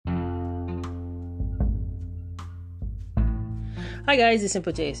Hi guys, it's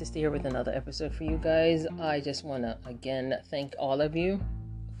Simple J Sister here with another episode for you guys. I just want to again thank all of you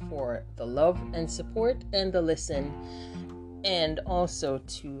for the love and support and the listen, and also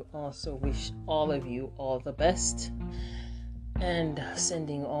to wish all of you all the best and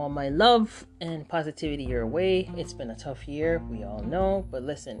sending all my love and positivity your way. It's been a tough year, we all know, but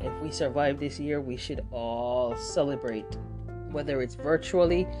listen, if we survive this year, we should all celebrate, whether it's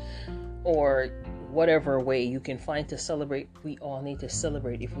virtually or whatever way you can find to celebrate. We all need to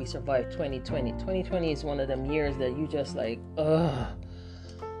celebrate if we survive 2020. 2020 is one of them years that you just like,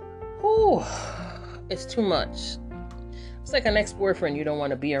 it's too much. It's like an ex-boyfriend you don't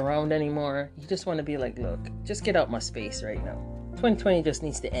want to be around anymore. You just want to be like, look, just get out my space right now. 2020 just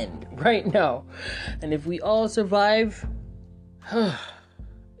needs to end right now. And if we all survive,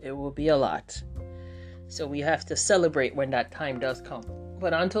 it will be a lot. So we have to celebrate when that time does come.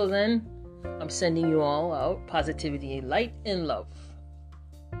 But until then, I'm sending you all out positivity, light, and love,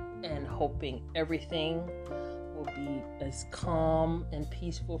 and hoping everything will be as calm and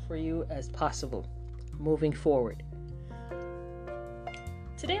peaceful for you as possible moving forward.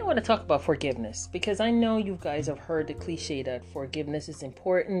 Today I want to talk about forgiveness, because I know you guys have heard the cliche that forgiveness is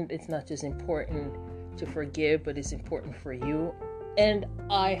important. It's not just important to forgive, but it's important for you. And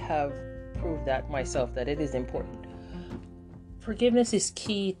I have proved that myself, that it is important. Forgiveness is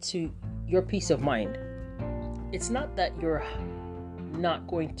key to your peace of mind. It's not that you're not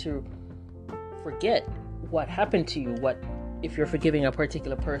going to forget what happened to you, what if you're forgiving a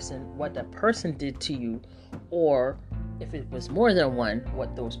particular person, what that person did to you, or if it was more than one,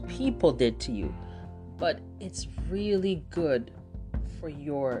 what those people did to you. But it's really good for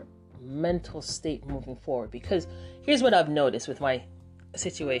your mental state moving forward, because here's what I've noticed with my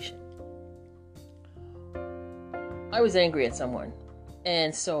situation. I was angry at someone,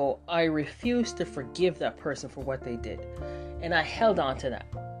 and so I refused to forgive that person for what they did. And I held on to that.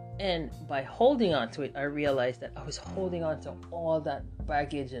 And by holding on to it, I realized that I was holding on to all that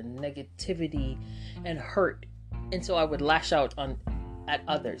baggage and negativity and hurt. And so I would lash out at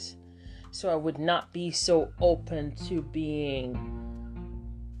others. So I would not be so open to being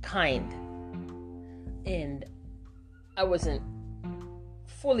kind. And I wasn't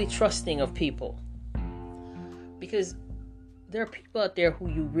fully trusting of people. Because there are people out there who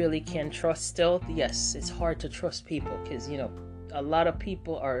you really can trust still. Yes, it's hard to trust people because, a lot of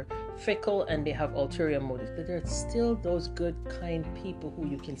people are fickle and they have ulterior motives. But there's still those good, kind people who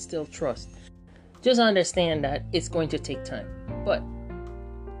you can still trust. Just understand that it's going to take time. But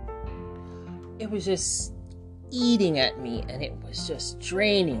it was just eating at me, and it was just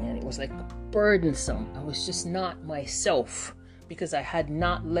draining, and it was like burdensome. I was just not myself because I had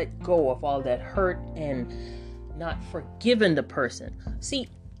not let go of all that hurt and not forgiven the person. See,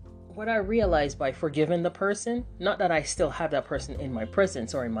 what I realized by forgiving the person, not that I still have that person in my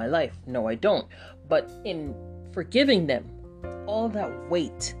presence or in my life. No, I don't. But in forgiving them, all that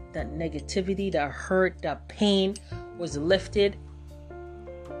weight, that negativity, that hurt, that pain was lifted.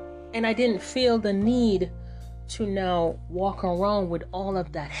 And I didn't feel the need to now walk around with all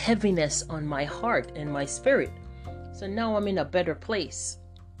of that heaviness on my heart and my spirit. So now I'm in a better place.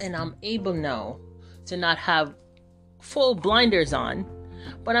 And I'm able now to not have full blinders on,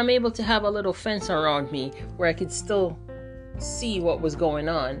 but I'm able to have a little fence around me where I could still see what was going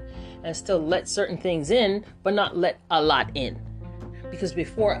on and still let certain things in, but not let a lot in. Because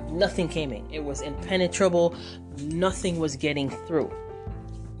before, nothing came in. It was impenetrable. Nothing was getting through.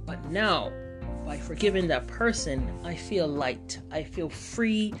 But now, by forgiving that person, I feel light. I feel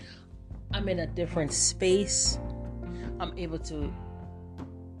free. I'm in a different space. I'm able to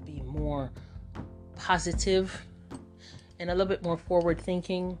be more positive and a little bit more forward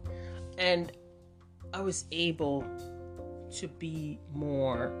thinking, and I was able to be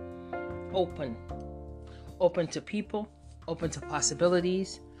more open to people, open to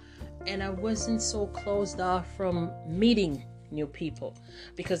possibilities, and I wasn't so closed off from meeting new people.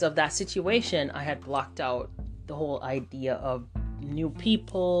 Because of that situation, I had blocked out the whole idea of new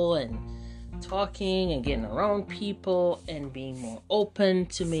people and talking and getting around people and being more open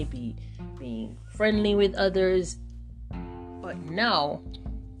to maybe being friendly with others. But now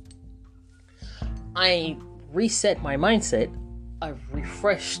I reset my mindset. I've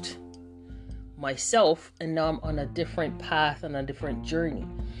refreshed myself, and now I'm on a different path and a different journey.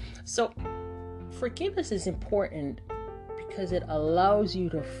 So forgiveness is important because it allows you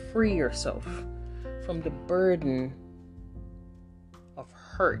to free yourself from the burden of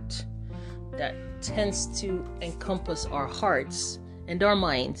hurt that tends to encompass our hearts and our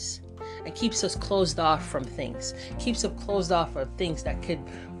minds and keeps us closed off from things, keeps us closed off of things that could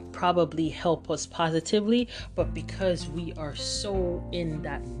probably help us positively, but because we are so in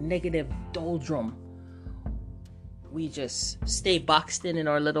that negative doldrum, we just stay boxed in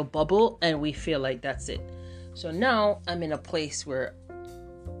our little bubble and we feel like that's it. So now I'm in a place where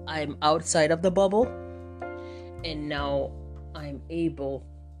I'm outside of the bubble, and now I'm able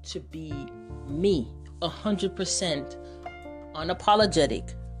to be me, 100%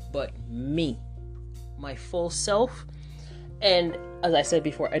 unapologetic, but me, my full self. And as I said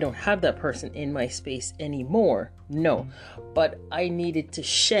before, I don't have that person in my space anymore. No, but I needed to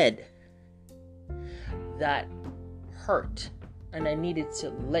shed that hurt, and I needed to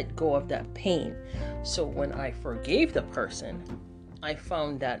let go of that pain. So when I forgave the person, I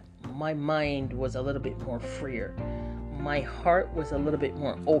found that my mind was a little bit more freer. My heart was a little bit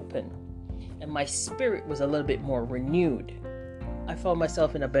more open, and my spirit was a little bit more renewed. I found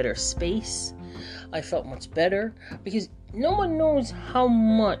myself in a better space. I felt much better, because no one knows how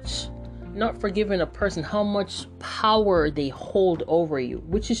much not forgiving a person, how much power they hold over you,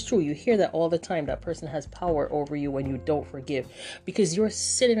 which is true. You hear that all the time. That person has power over you when you don't forgive, because you're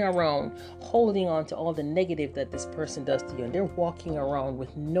sitting around holding on to all the negative that this person does to you, and they're walking around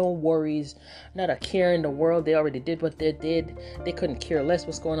with no worries, not a care in the world. They already did what they did. They couldn't care less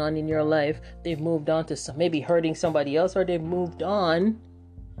what's going on in your life. They've moved on to maybe hurting somebody else, or they've moved on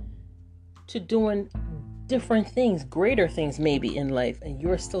to doing different things, greater things maybe in life, and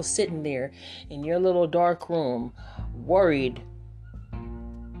you're still sitting there in your little dark room, worried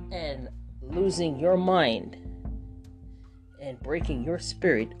and losing your mind and breaking your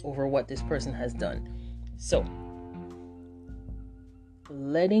spirit over what this person has done. So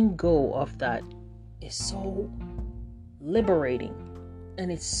letting go of that is so liberating, and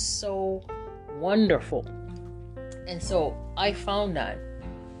it's so wonderful. And so I found that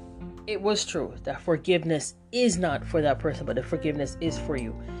it was true that forgiveness is not for that person, but the forgiveness is for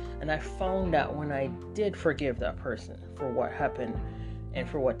you. And I found that when I did forgive that person for what happened and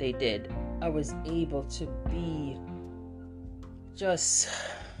for what they did, I was able to be just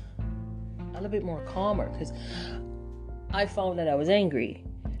a little bit more calmer, because I found that I was angry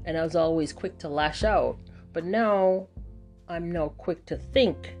and I was always quick to lash out. But now I'm now quick to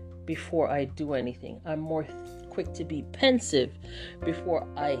think before I do anything. I'm more quick to be pensive before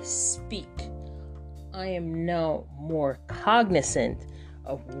I speak. I am now more cognizant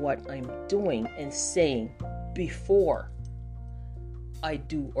of what I'm doing and saying before I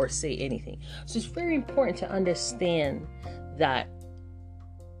do or say anything. So it's very important to understand that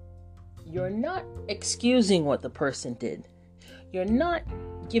you're not excusing what the person did. You're not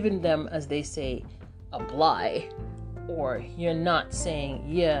giving them, as they say, a lie, or you're not saying,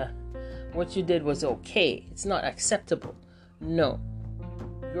 yeah, what you did was okay, it's not acceptable. No,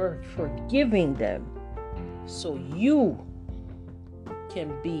 you're forgiving them so you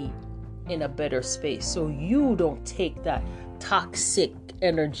can be in a better space, so you don't take that toxic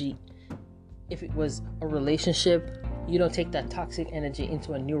energy. If it was a relationship, you don't take that toxic energy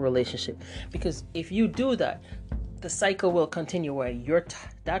into a new relationship, because if you do that, the cycle will continue where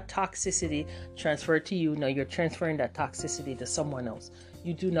that toxicity transferred to you. Now you're transferring that toxicity to someone else.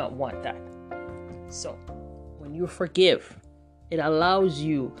 You do not want that. So when you forgive, it allows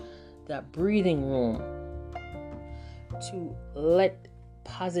you that breathing room to let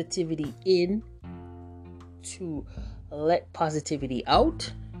positivity in, to let positivity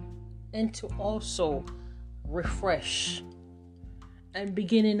out, and to also refresh and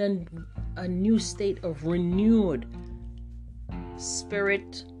begin in a new state of renewed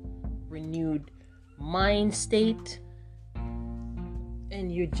spirit, renewed mind state,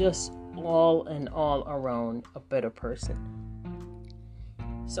 and you're just all and all around a better person.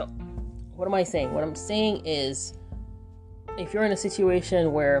 So what am I saying? What I'm saying is, if you're in a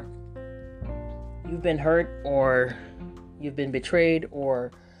situation where you've been hurt or you've been betrayed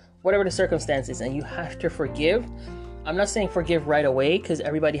or whatever the circumstances, and you have to forgive, I'm not saying forgive right away, because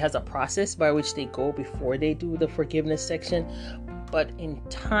everybody has a process by which they go before they do the forgiveness section. But in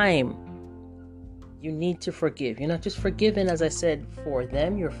time, you need to forgive. You're not just forgiving, as I said, for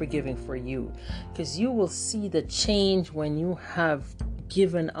them, you're forgiving for you. Because you will see the change when you have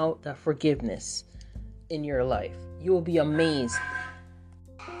given out that forgiveness in your life. You will be amazed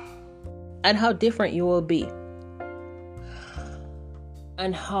at how different you will be,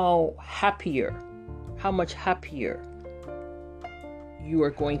 and how much happier you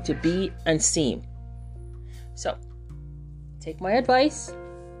are going to be and seem. So take my advice,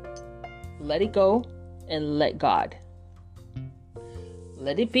 let it go, and let God.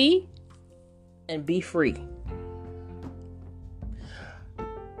 Let it be, and be free.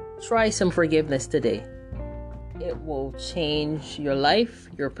 Try some forgiveness today. it will change your life,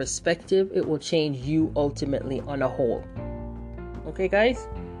 your perspective. It will change you ultimately on a whole. Okay, guys?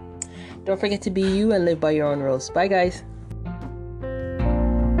 Don't forget to be you and live by your own rules. Bye, guys.